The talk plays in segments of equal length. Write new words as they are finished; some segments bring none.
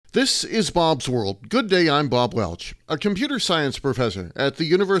This is Bob's World. Good day, I'm Bob Welch. A computer science professor at the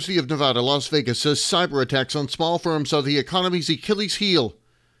University of Nevada, Las Vegas says cyber attacks on small firms are the economy's Achilles heel.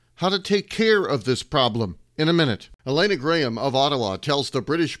 How to take care of this problem in a minute. Elena Graham of Ottawa tells the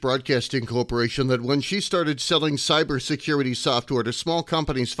British Broadcasting Corporation that when she started selling cybersecurity software to small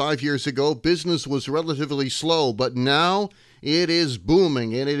companies 5 years ago, business was relatively slow, but now it is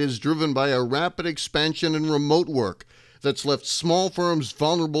booming, and it is driven by a rapid expansion in remote work that's left small firms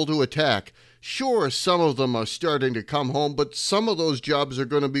vulnerable to attack. Sure, some of them are starting to come home, but some of those jobs are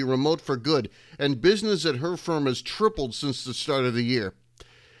going to be remote for good, and business at her firm has tripled since the start of the year.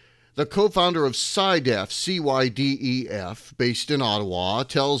 The co-founder of CYDEF, C-Y-D-E-F, based in Ottawa,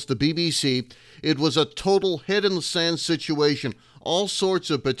 tells the BBC it was a total head-in-the-sand situation. All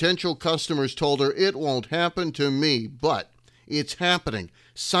sorts of potential customers told her, "It won't happen to me," but it's happening.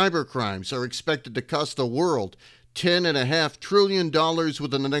 Cybercrimes are expected to cost the world $10.5 trillion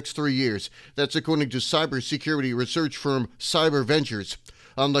within the next 3 years. That's according to cybersecurity research firm Cyber Ventures.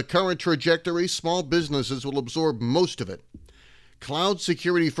 On the current trajectory, small businesses will absorb most of it. Cloud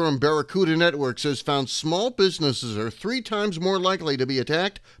security firm Barracuda Networks has found small businesses are 3 times more likely to be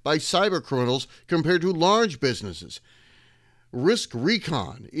attacked by cybercriminals compared to large businesses. Risk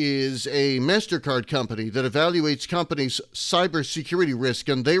Recon is a MasterCard company that evaluates companies' cybersecurity risk,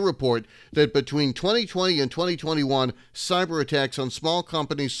 and they report that between 2020 and 2021, cyber attacks on small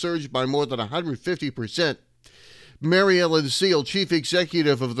companies surged by more than 150%. Mary Ellen Seal, chief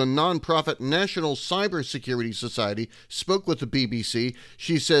executive of the nonprofit National Cybersecurity Society, spoke with the BBC.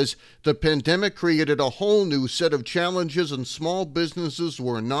 She says the pandemic created a whole new set of challenges and small businesses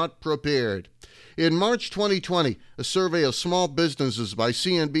were not prepared. In March 2020, a survey of small businesses by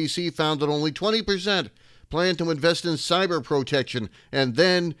CNBC found that only 20% planned to invest in cyber protection, and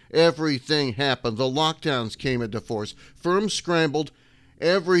then everything happened. The lockdowns came into force. Firms scrambled.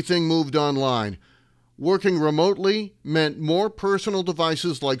 Everything moved online. Working remotely meant more personal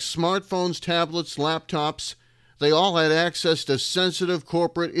devices like smartphones, tablets, laptops. They all had access to sensitive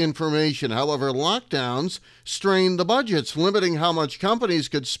corporate information. However, lockdowns strained the budgets, limiting how much companies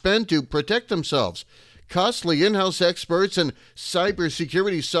could spend to protect themselves. Costly in-house experts and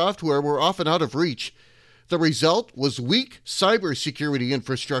cybersecurity software were often out of reach. The result was weak cybersecurity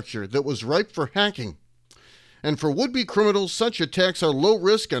infrastructure that was ripe for hacking. And for would-be criminals, such attacks are low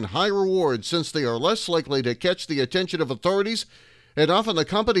risk and high reward, since they are less likely to catch the attention of authorities and often the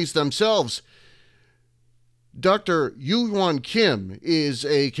companies themselves. Dr. Yoo-Hwan Kim is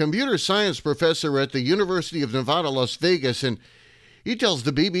a computer science professor at the University of Nevada, Las Vegas, and he tells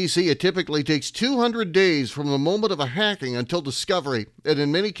the BBC it typically takes 200 days from the moment of a hacking until discovery, and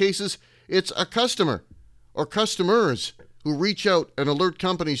in many cases, it's a customer or customers who reach out and alert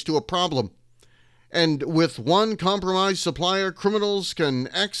companies to a problem. And with one compromised supplier, criminals can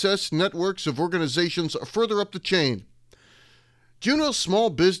access networks of organizations further up the chain. Do you know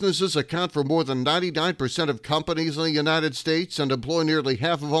small businesses account for more than 99% of companies in the United States and employ nearly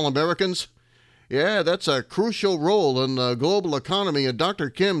half of all Americans? Yeah, that's a crucial role in the global economy, and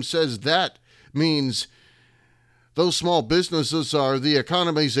Dr. Kim says that means those small businesses are the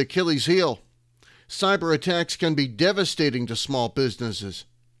economy's Achilles heel. Cyber attacks can be devastating to small businesses.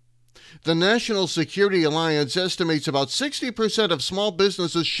 The National Security Alliance estimates about 60% of small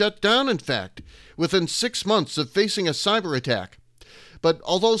businesses shut down, in fact, within 6 months of facing a cyber attack. But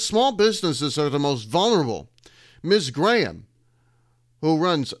although small businesses are the most vulnerable, Ms. Graham, who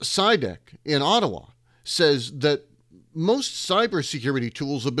runs CYDEF in Ottawa, says that most cybersecurity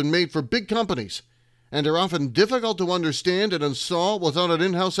tools have been made for big companies and are often difficult to understand and install without an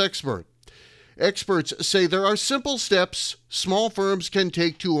in-house expert. Experts say there are simple steps small firms can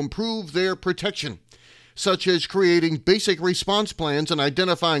take to improve their protection, such as creating basic response plans and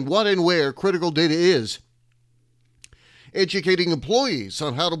identifying what and where critical data is. Educating employees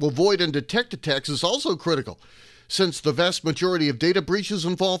on how to avoid and detect attacks is also critical, since the vast majority of data breaches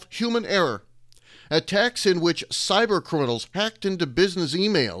involve human error. Attacks in which cybercriminals hacked into business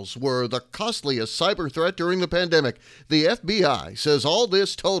emails were the costliest cyber threat during the pandemic. The FBI says all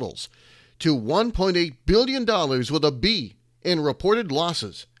this totals to $1.8 billion with a B in reported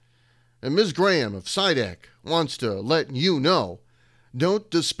losses. And Ms. Graham of CYDEF wants to let you know,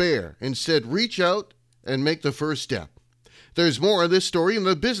 don't despair. Instead, reach out and make the first step. There's more of this story in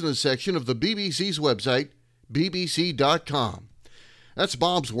the business section of the BBC's website, bbc.com. That's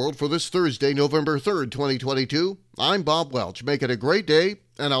Bob's World for this Thursday, November 3rd, 2022. I'm Bob Welch. Make it a great day,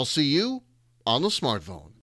 and I'll see you on the smartphone.